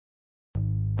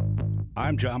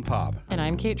I'm John Popp. And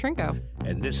I'm Kate Trinko.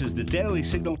 And this is the Daily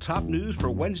Signal top news for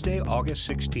Wednesday, August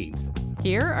 16th.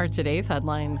 Here are today's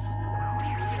headlines.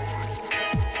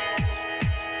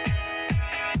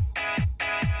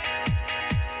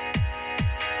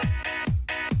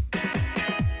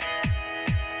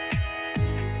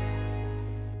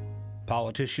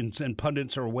 Politicians and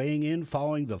pundits are weighing in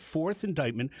following the fourth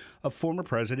indictment of former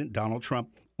President Donald Trump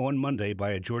on Monday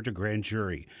by a Georgia grand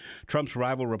jury. Trump's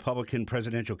rival Republican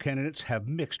presidential candidates have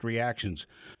mixed reactions.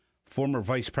 Former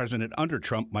Vice President under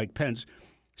Trump, Mike Pence,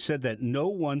 said that no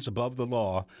one's above the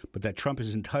law, but that Trump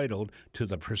is entitled to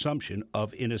the presumption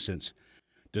of innocence.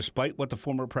 Despite what the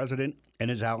former president and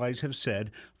his allies have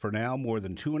said for now more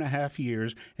than 2.5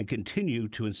 years and continue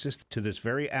to insist to this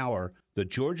very hour, the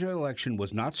Georgia election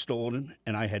was not stolen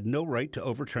and I had no right to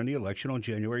overturn the election on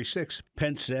January 6th,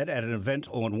 Pence said at an event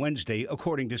on Wednesday,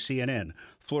 according to CNN.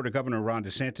 Florida Governor Ron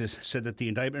DeSantis said that the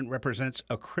indictment represents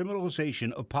a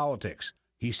criminalization of politics.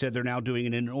 He said they're now doing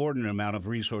an inordinate amount of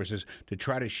resources to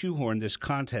try to shoehorn this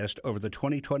contest over the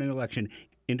 2020 election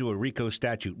into a RICO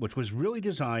statute, which was really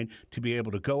designed to be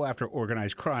able to go after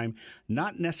organized crime,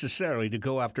 not necessarily to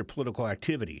go after political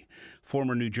activity.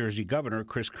 Former New Jersey Governor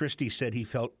Chris Christie said he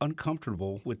felt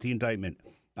uncomfortable with the indictment.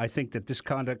 I think that this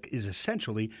conduct is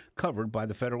essentially covered by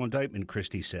the federal indictment,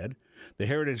 Christie said. The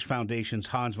Heritage Foundation's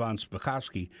Hans von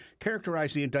Spakovsky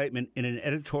characterized the indictment in an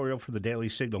editorial for the Daily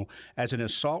Signal as an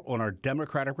assault on our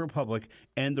democratic republic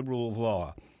and the rule of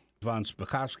law. Von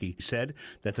Spakovsky said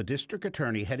that the district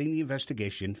attorney heading the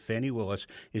investigation, Fani Willis,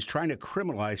 is trying to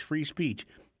criminalize free speech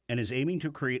and is aiming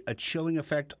to create a chilling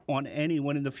effect on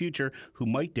anyone in the future who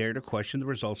might dare to question the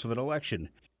results of an election.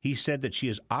 He said that she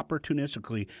is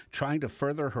opportunistically trying to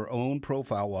further her own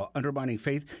profile while undermining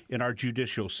faith in our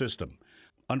judicial system.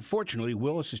 Unfortunately,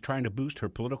 Willis is trying to boost her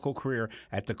political career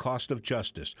at the cost of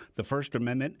justice, the First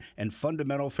Amendment, and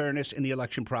fundamental fairness in the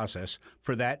election process.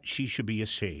 For that, she should be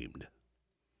ashamed.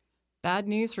 Bad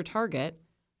news for Target.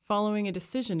 Following a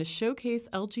decision to showcase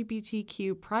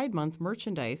LGBTQ Pride Month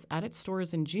merchandise at its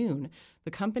stores in June, the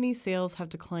company's sales have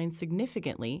declined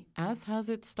significantly, as has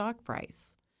its stock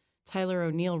price. Tyler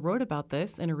O'Neill wrote about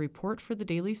this in a report for the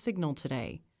Daily Signal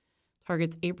today.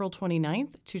 Target's April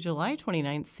 29th to July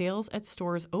 29th sales at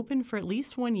stores open for at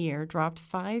least 1 year dropped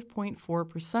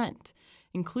 5.4%,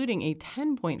 including a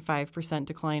 10.5%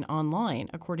 decline online,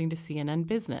 according to CNN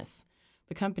Business.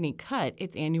 The company cut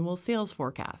its annual sales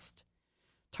forecast.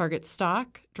 Target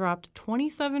stock dropped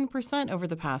 27% over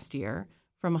the past year,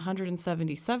 from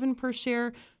 $177 per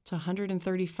share to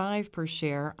 $135 per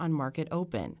share on market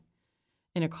open.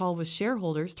 In a call with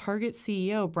shareholders, Target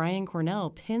CEO Brian Cornell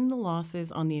pinned the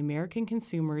losses on the American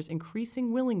consumer's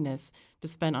increasing willingness to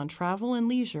spend on travel and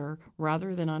leisure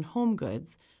rather than on home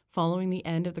goods following the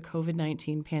end of the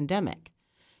COVID-19 pandemic.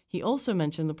 He also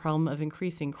mentioned the problem of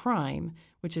increasing crime,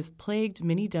 which has plagued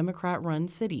many Democrat-run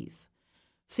cities.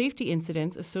 Safety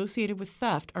incidents associated with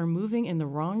theft are moving in the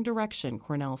wrong direction,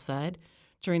 Cornell said.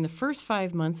 During the first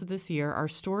 5 months of this year, our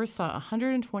stores saw a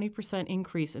 120%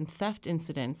 increase in theft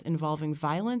incidents involving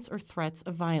violence or threats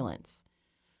of violence.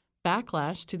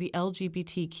 Backlash to the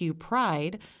LGBTQ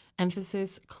pride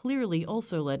emphasis clearly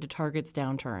also led to Target's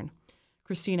downturn.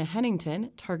 Christina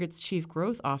Hennington, Target's chief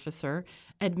growth officer,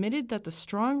 admitted that the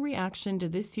strong reaction to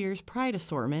this year's pride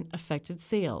assortment affected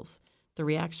sales. The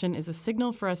reaction is a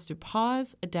signal for us to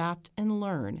pause, adapt, and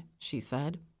learn, she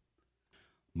said.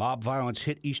 Mob violence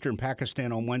hit eastern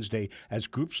Pakistan on Wednesday as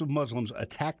groups of Muslims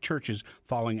attacked churches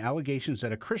following allegations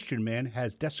that a Christian man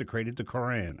has desecrated the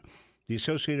Quran. The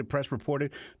Associated Press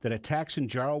reported that attacks in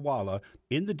Jarawala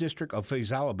in the district of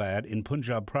Faisalabad in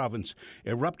Punjab province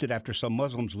erupted after some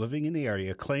Muslims living in the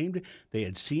area claimed they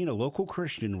had seen a local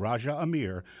Christian, Raja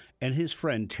Amir, and his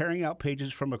friend tearing out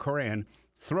pages from a Quran,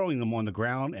 throwing them on the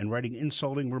ground and writing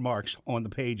insulting remarks on the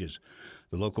pages.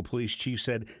 The local police chief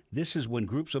said this is when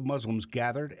groups of Muslims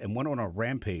gathered and went on a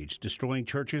rampage, destroying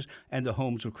churches and the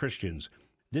homes of Christians.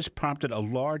 This prompted a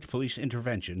large police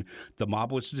intervention. The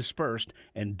mob was dispersed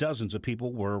and dozens of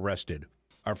people were arrested.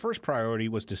 Our first priority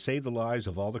was to save the lives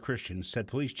of all the Christians, said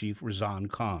Police Chief Razan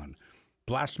Khan.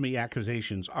 Blasphemy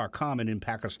accusations are common in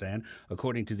Pakistan,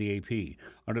 according to the AP.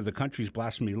 Under the country's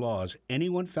blasphemy laws,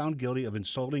 anyone found guilty of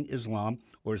insulting Islam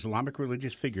or Islamic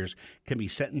religious figures can be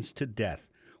sentenced to death.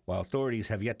 While authorities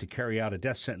have yet to carry out a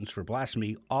death sentence for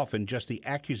blasphemy, often just the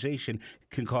accusation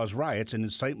can cause riots and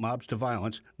incite mobs to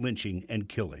violence, lynching, and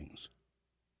killings.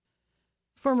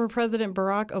 Former President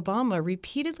Barack Obama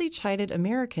repeatedly chided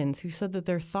Americans who said that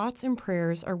their thoughts and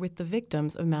prayers are with the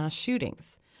victims of mass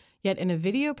shootings. Yet in a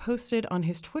video posted on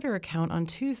his Twitter account on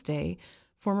Tuesday,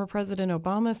 former President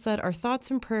Obama said, "Our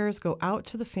thoughts and prayers go out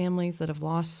to the families that have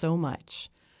lost so much."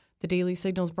 The Daily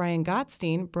Signal's Brian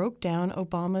Gottstein broke down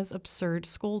Obama's absurd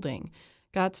scolding.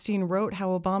 Gottstein wrote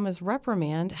how Obama's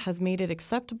reprimand has made it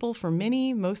acceptable for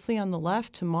many, mostly on the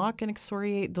left, to mock and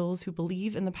excoriate those who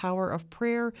believe in the power of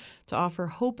prayer to offer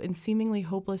hope in seemingly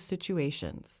hopeless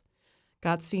situations.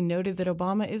 Gottstein noted that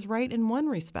Obama is right in one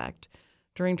respect.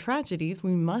 During tragedies,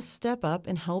 we must step up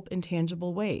and help in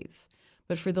tangible ways.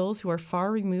 But for those who are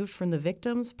far removed from the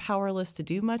victims, powerless to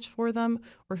do much for them,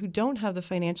 or who don't have the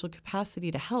financial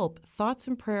capacity to help, thoughts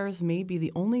and prayers may be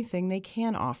the only thing they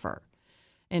can offer.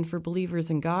 And for believers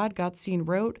in God, Gottstein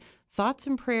wrote, thoughts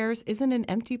and prayers isn't an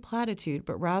empty platitude,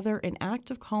 but rather an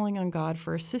act of calling on God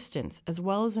for assistance, as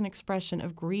well as an expression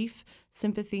of grief,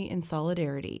 sympathy, and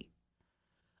solidarity.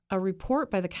 A report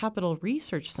by the Capital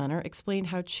Research Center explained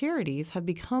how charities have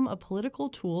become a political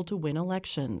tool to win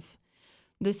elections.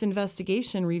 This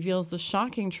investigation reveals the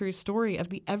shocking true story of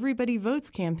the Everybody Votes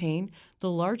campaign, the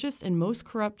largest and most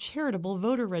corrupt charitable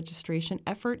voter registration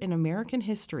effort in American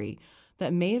history,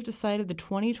 that may have decided the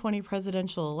 2020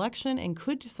 presidential election and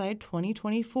could decide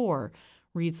 2024,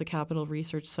 reads the Capital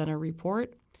Research Center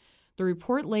report. The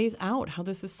report lays out how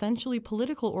this essentially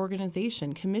political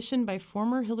organization, commissioned by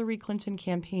former Hillary Clinton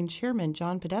campaign chairman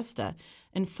John Podesta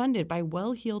and funded by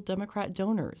well-heeled Democrat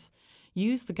donors,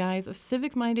 used the guise of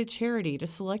civic-minded charity to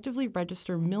selectively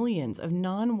register millions of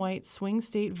non-white swing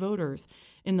state voters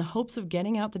in the hopes of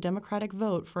getting out the Democratic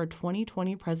vote for a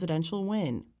 2020 presidential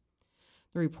win.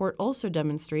 The report also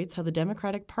demonstrates how the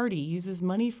Democratic Party uses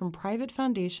money from private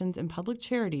foundations and public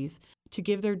charities to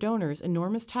give their donors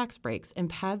enormous tax breaks and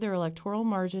pad their electoral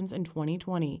margins in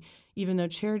 2020, even though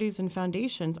charities and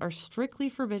foundations are strictly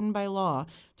forbidden by law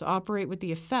to operate with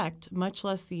the effect, much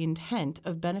less the intent,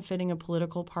 of benefiting a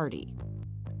political party.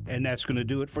 And that's going to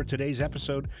do it for today's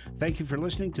episode. Thank you for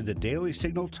listening to the Daily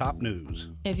Signal Top News.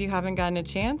 If you haven't gotten a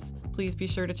chance, please be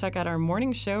sure to check out our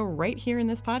morning show right here in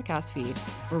this podcast feed,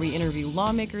 where we interview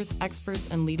lawmakers, experts,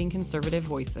 and leading conservative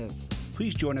voices.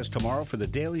 Please join us tomorrow for the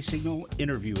Daily Signal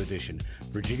Interview Edition.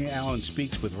 Virginia Allen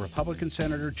speaks with Republican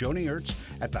Senator Joni Ernst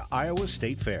at the Iowa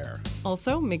State Fair.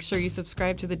 Also, make sure you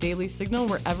subscribe to the Daily Signal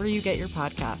wherever you get your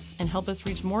podcasts and help us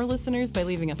reach more listeners by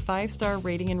leaving a 5-star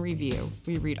rating and review.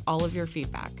 We read all of your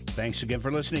feedback. Thanks again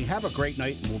for listening. Have a great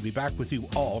night, and we'll be back with you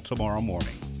all tomorrow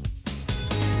morning.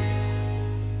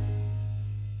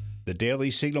 The Daily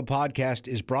Signal podcast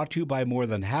is brought to you by more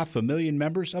than 500,000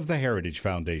 members of the Heritage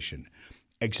Foundation.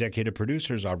 Executive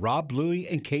producers are Rob Bluey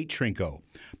and Kate Trinko.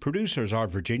 Producers are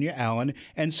Virginia Allen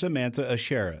and Samantha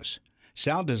Asheris.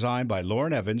 Sound design by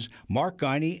Lauren Evans, Mark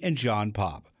Guiney, and John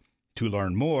Popp. To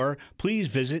learn more, please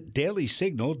visit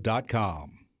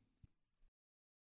dailysignal.com.